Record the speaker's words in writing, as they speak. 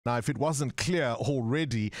Now, if it wasn't clear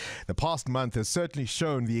already, the past month has certainly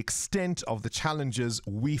shown the extent of the challenges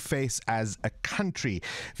we face as a country.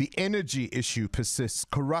 The energy issue persists.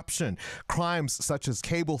 Corruption, crimes such as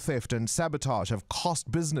cable theft and sabotage have cost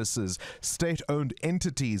businesses, state-owned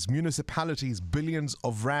entities, municipalities billions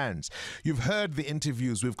of rands. You've heard the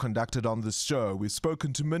interviews we've conducted on this show. We've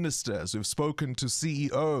spoken to ministers, we've spoken to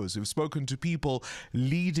CEOs, we've spoken to people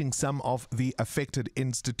leading some of the affected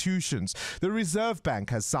institutions. The Reserve Bank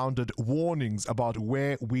has sounded warnings about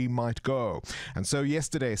where we might go. And so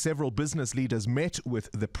yesterday, several business leaders met with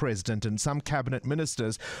the president and some cabinet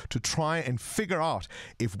ministers to try and figure out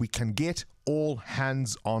if we can get all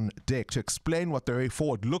hands on deck. To explain what the way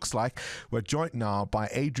forward looks like, we're joined now by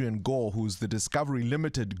Adrian Gore, who's the Discovery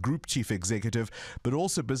Limited Group Chief Executive, but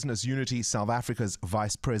also Business Unity South Africa's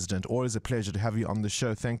Vice President. Always a pleasure to have you on the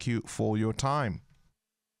show. Thank you for your time.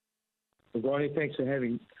 Ronnie, thanks for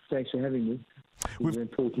having me. These are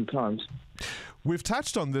important times. We've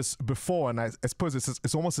touched on this before, and I suppose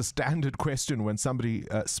it's almost a standard question when somebody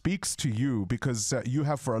speaks to you, because you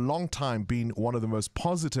have for a long time been one of the most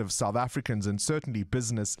positive South Africans and certainly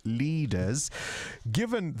business leaders.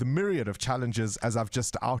 Given the myriad of challenges, as I've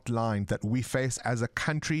just outlined, that we face as a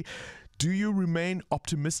country, do you remain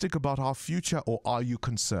optimistic about our future, or are you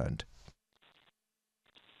concerned?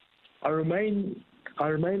 I remain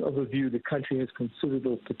of the view the country has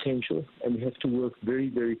considerable potential, and we have to work very,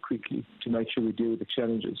 very quickly to make sure we deal with the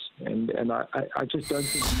challenges. And I just don't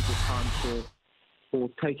think this is a time for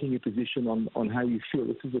taking a position on how you feel.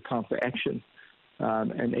 This is a time for action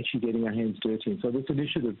and actually getting our hands dirty. And so this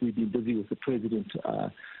initiative we've been busy with the president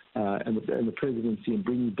and the presidency and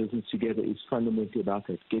bringing business together is fundamentally about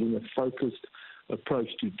that, getting a focused approach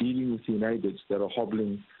to dealing with the enablers that are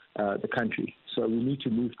hobbling the country. So we need to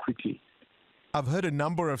move quickly. I've heard a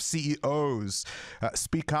number of CEOs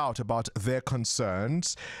speak out about their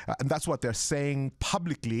concerns, and that's what they're saying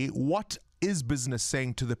publicly. What is business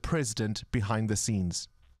saying to the president behind the scenes?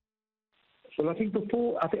 Well, I think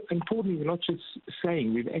importantly, we're not just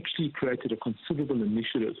saying, we've actually created a considerable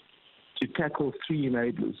initiative to tackle three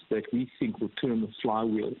enablers that we think will turn the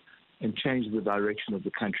flywheel and change the direction of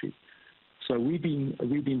the country. So we've been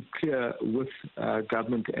clear with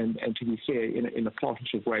government and to be fair, in a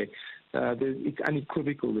partnership way. It's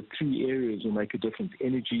unequivocal that three areas will make a difference: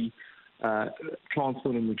 energy,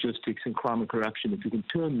 transport and logistics, and crime and corruption. If we can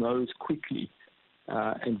turn those quickly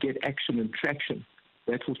and get action and traction,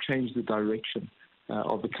 that will change the direction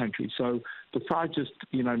of the country. So besides just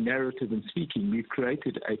narrative and speaking, we've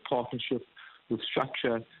created a partnership with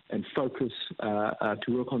structure and focus to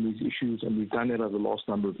work on these issues, and we've done that over the last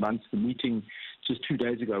number of months. The meeting just 2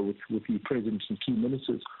 days ago with the president and key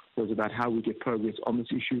ministers was about how we get progress on this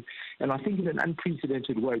issue. And I think in an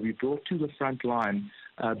unprecedented way, we brought to the front line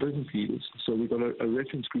business leaders. So we've got a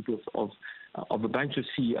reference group of a bunch of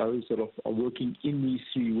CEOs that are working in these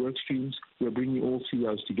three work streams. We're bringing all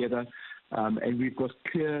CEOs together, and we've got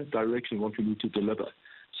clear direction what we need to deliver.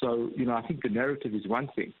 So, I think the narrative is one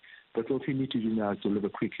thing, but what we need to do now is deliver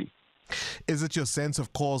quickly. Is it your sense,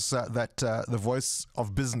 of course, that the voice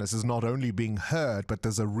of business is not only being heard, but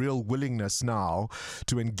there's a real willingness now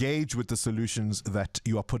to engage with the solutions that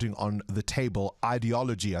you are putting on the table,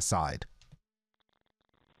 ideology aside?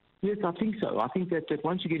 Yes, I think so. I think that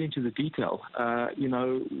once you get into the detail,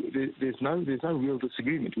 there's no real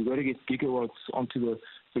disagreement. We've got to get gigawatts onto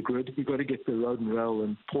the grid. We've got to get the road and rail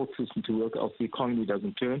and port system to work, else the economy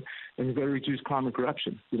doesn't turn. And we've got to reduce crime and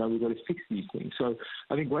corruption. We've got to fix these things. So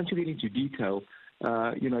I think once you get into detail,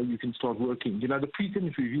 you can start working. The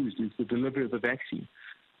precedent we've used is the delivery of the vaccine.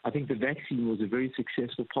 I think the vaccine was a very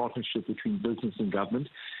successful partnership between business and government.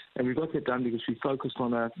 And we got that done because we focused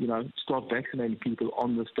on, start vaccinating people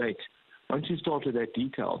on this date. Once you start with that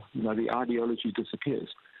detail, the ideology disappears.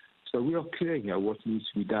 So we are clear here what needs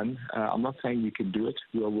to be done. I'm not saying we can do it.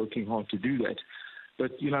 We are working hard to do that.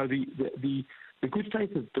 But, the good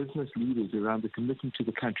faith of business leaders around the commitment to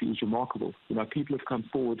the country is remarkable. People have come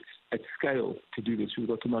forward at scale to do this. We've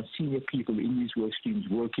got the most senior people in these work streams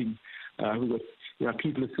working. We've got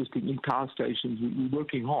people assisting in power stations. We're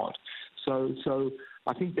working hard. So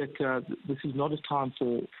I think that this is not a time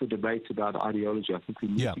for debates about ideology. I think we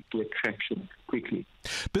need to get traction quickly.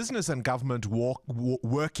 Business and government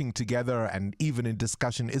working together and even in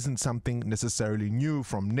discussion isn't something necessarily new,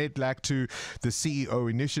 from NEDLAC to the CEO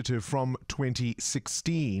initiative from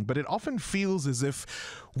 2016. But it often feels as if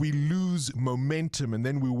we lose momentum and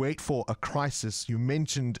then we wait for a crisis. You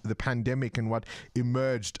mentioned the pandemic and what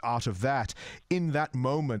emerged out of that. In that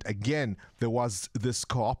moment, again, there was this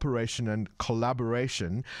cooperation and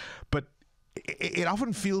collaboration. But it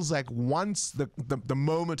often feels like once the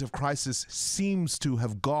moment of crisis seems to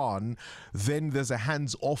have gone, then there's a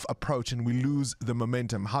hands-off approach and we lose the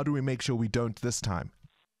momentum. How do we make sure we don't this time?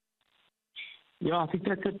 Yeah, I think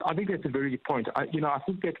that's a very good point. I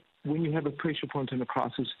think that when you have a pressure point in a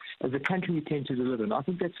crisis, as a country we tend to deliver, and I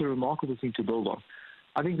think that's a remarkable thing to build on.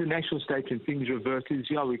 I think the national state, when things revert, is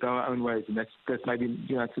we go our own ways, and that's maybe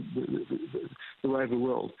it's the way of the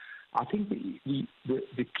world. I think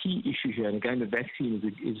the key issue here, and again, the vaccine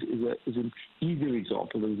is an easier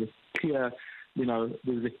example. There's a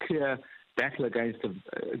clear battle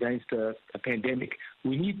against a pandemic.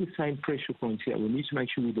 We need the same pressure points here. We need to make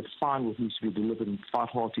sure we define what needs to be delivered and fight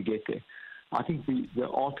hard to get there. I think the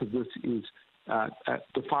art of this is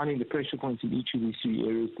defining the pressure points in each of these three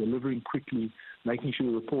areas, delivering quickly, making sure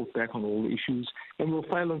we report back on all the issues, and we'll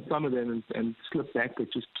fail on some of them and slip back, but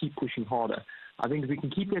just keep pushing harder. I think if we can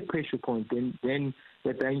keep that pressure point, then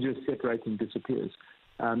that danger of separating disappears.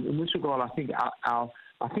 In this regard, I think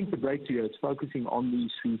the breakthrough is focusing on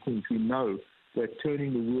these three things. We know that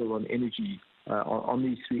turning the wheel on energy on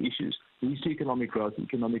these three issues leads to economic growth.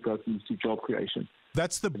 Economic growth leads to job creation.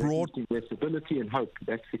 That's the broad stability and hope.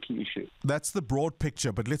 That's the key issue. That's the broad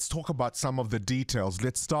picture, but let's talk about some of the details.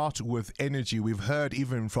 Let's start with energy. We've heard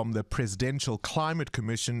even from the Presidential Climate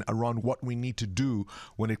Commission around what we need to do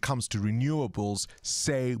when it comes to renewables,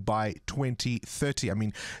 say by 2030. I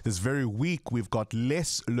mean, this very week we've got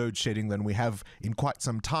less load shedding than we have in quite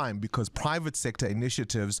some time because private sector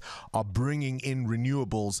initiatives are bringing in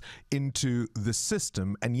renewables into the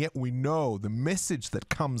system, and yet we know the message that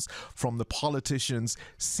comes from the politicians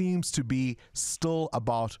seems to be still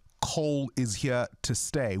about coal is here to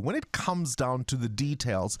stay. When it comes down to the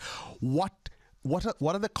details, what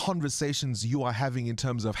are the conversations you are having in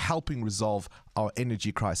terms of helping resolve our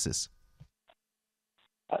energy crisis?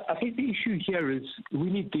 I think the issue here is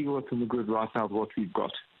we need gigawatts in the grid right now of what we've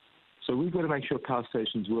got. So we've got to make sure power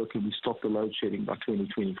stations work and we stop the load shedding by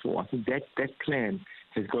 2024. I think that plan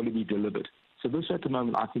has got to be delivered. So this at the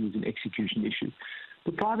moment I think is an execution issue.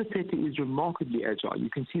 The private sector is remarkably agile. You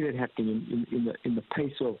can see that happening in the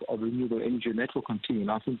pace of renewable energy, and that will continue. And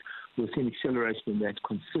I think we'll see an acceleration in that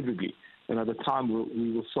considerably. And at the time,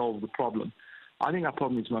 we will solve the problem. I think our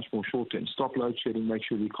problem is much more short-term. Stop load shedding, make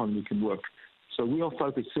sure the economy can work. So we are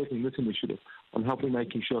focused, certainly in this initiative, on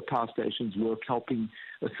making sure power stations work, assisting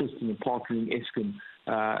and partnering Eskom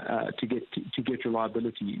to get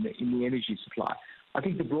reliability in the energy supply. I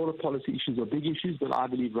think the broader policy issues are big issues, but I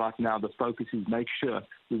believe right now the focus is make sure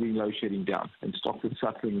we bring load shedding down and stop the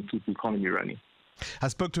suffering and keep the economy running. I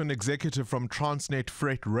spoke to an executive from Transnet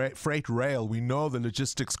Freight Rail. We know the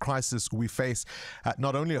logistics crisis we face,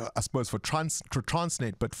 not only, I suppose, for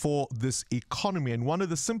Transnet, but for this economy. And one of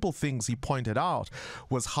the simple things he pointed out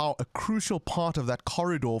was how a crucial part of that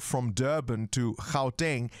corridor from Durban to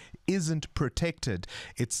Gauteng isn't protected.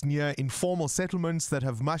 It's near informal settlements that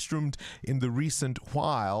have mushroomed in the recent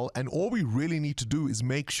while, and all we really need to do is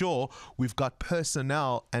make sure we've got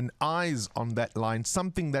personnel and eyes on that line,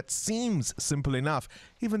 something that seems simple enough.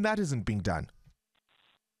 Even that isn't being done.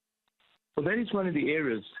 Well, that is one of the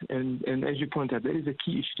areas, and as you point out, that is a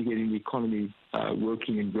key issue to getting the economy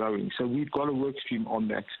working and growing. So we've got a work stream on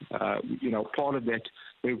that. Part of that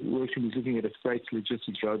work stream is looking at a freight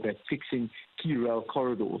logistics roadmap, fixing key rail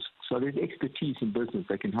corridors. So there's expertise in business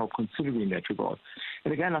that can help considerably in that regard.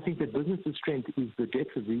 And again, I think that business's strength is the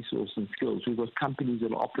depth of resource and skills. We've got companies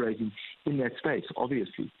that are operating in that space,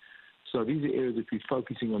 obviously. So these are areas that we're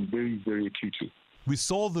focusing on very, very acutely. We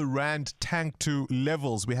saw the rand tank to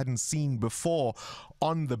levels we hadn't seen before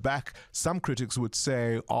on the back, some critics would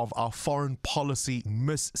say, of our foreign policy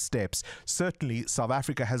missteps. Certainly, South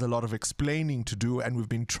Africa has a lot of explaining to do, and we've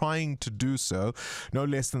been trying to do so. No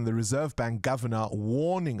less than the Reserve Bank governor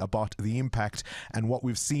warning about the impact and what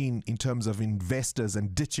we've seen in terms of investors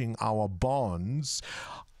and ditching our bonds.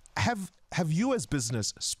 Have you as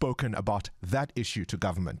business spoken about that issue to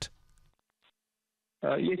government?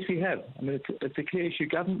 Yes, we have. I mean, it's a clear issue.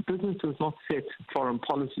 Business does not set foreign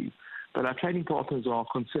policy, but our trading partners are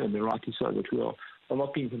concerned, and rightly so, that we are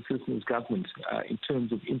not being consistent as government in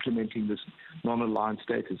terms of implementing this non-aligned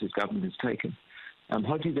status as government has taken.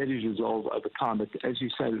 Hopefully that is resolved over time, but as you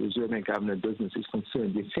say, the Reserve Bank governor business is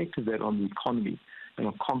concerned. The effect of that on the economy and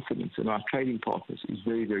on confidence in our trading partners is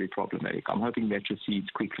very, very problematic. I'm hoping that recedes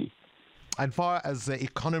quickly. And far as the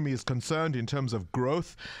economy is concerned, in terms of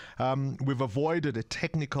growth, we've avoided a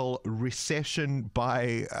technical recession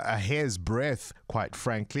by a hair's breadth, quite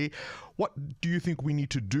frankly. What do you think we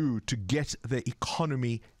need to do to get the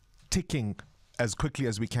economy ticking as quickly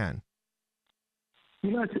as we can?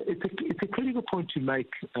 You know, it's a critical point to make,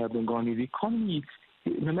 Bongani. The economy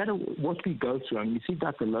no matter what we go through, I mean, you see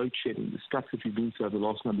that the load shedding, the stuff that we've been through over the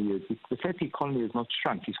last number of years, the fact the economy has not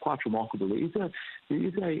shrunk is quite remarkable. There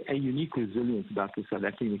is a unique resilience about the South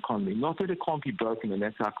African economy. Not that it can't be broken, and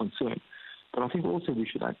that's our concern. But I think also we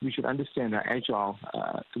should understand how agile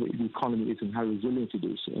the economy is and how resilient it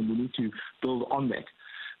is, and we need to build on that.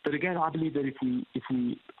 But again, I believe that if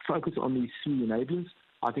we focus on these three enablers,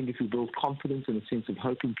 I think if we build confidence and a sense of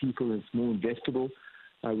hope in people, it's more investable.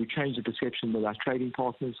 We change the perception with our trading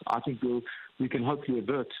partners. I think we can hopefully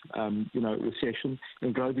avert, recession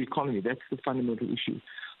and grow the economy. That's the fundamental issue.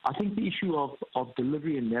 I think the issue of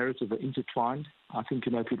delivery and narrative are intertwined. I think,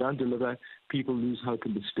 if we don't deliver, people lose hope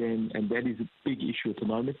and despair, and that is a big issue at the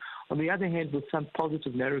moment. On the other hand, with some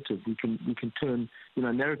positive narrative, we can turn,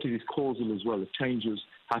 narrative is causal as well. It changes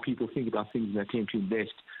how people think about things and they tend to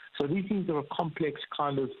invest. So these things are a complex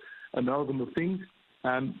kind of amalgam of things.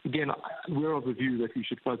 Again, we're of the view that we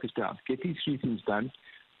should focus down, get these three things done,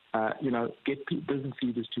 get business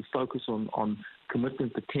leaders to focus on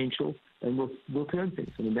commitment potential, and we'll turn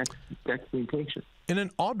things. I mean, that's the intention. In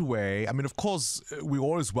an odd way, I mean, of course, we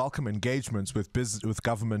always welcome engagements with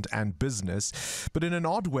government and business, but in an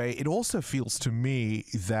odd way, it also feels to me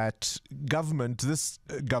that this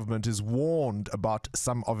government is warned about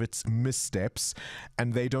some of its missteps,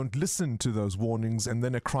 and they don't listen to those warnings, and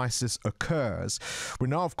then a crisis occurs. We're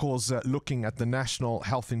now, of course, looking at the National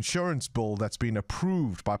Health Insurance Bill that's been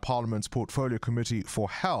approved by Parliament's Portfolio Committee for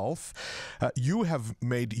Health. You have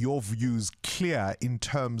made your views clear in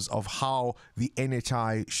terms of how the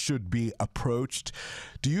NHI should be approached.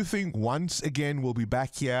 Do you think once again we'll be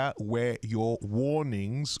back here where your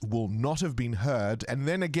warnings will not have been heard, and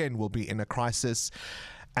then again we'll be in a crisis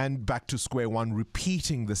and back to square one,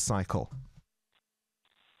 repeating the cycle?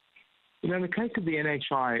 In the case of the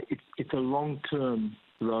NHI, it's a long-term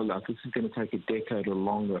rollout. This is going to take a decade or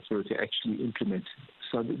longer for it to actually implement.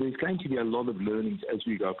 So there's going to be a lot of learnings as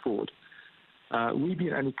we go forward. We've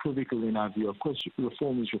been unequivocal in our view. Of course,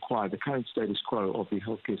 reform is required. The current status quo of the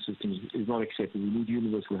healthcare system is not acceptable. We need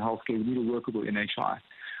universal healthcare. We need a workable NHI.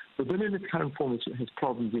 The bill in its current form has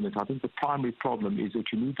problems in it. I think the primary problem is that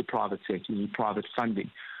you need the private sector, you need private funding.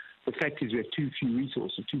 The fact is we have too few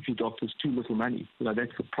resources, too few doctors, too little money.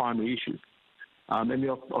 That's the primary issue. And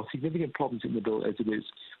there are significant problems in the bill as it is.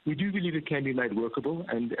 We do believe it can be made workable,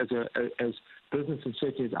 and as business and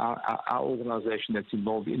certainly as our organisation that's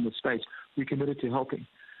involved in the space, we're committed to helping.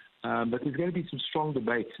 But there's going to be some strong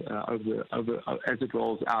debate over as it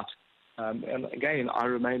rolls out. And again, I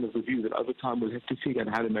remain of the view that over time we'll have to figure out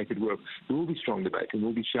how to make it work. There will be strong debate and there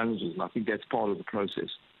will be challenges, and I think that's part of the process.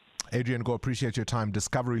 Adrian Gore, appreciate your time.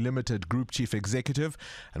 Discovery Limited Group Chief Executive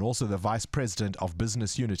and also the Vice President of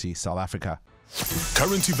Business Unity South Africa.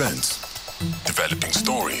 Current events, developing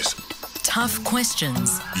stories, tough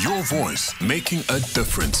questions, your voice making a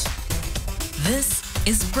difference. This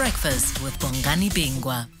is Breakfast with Bongani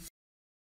Bingwa.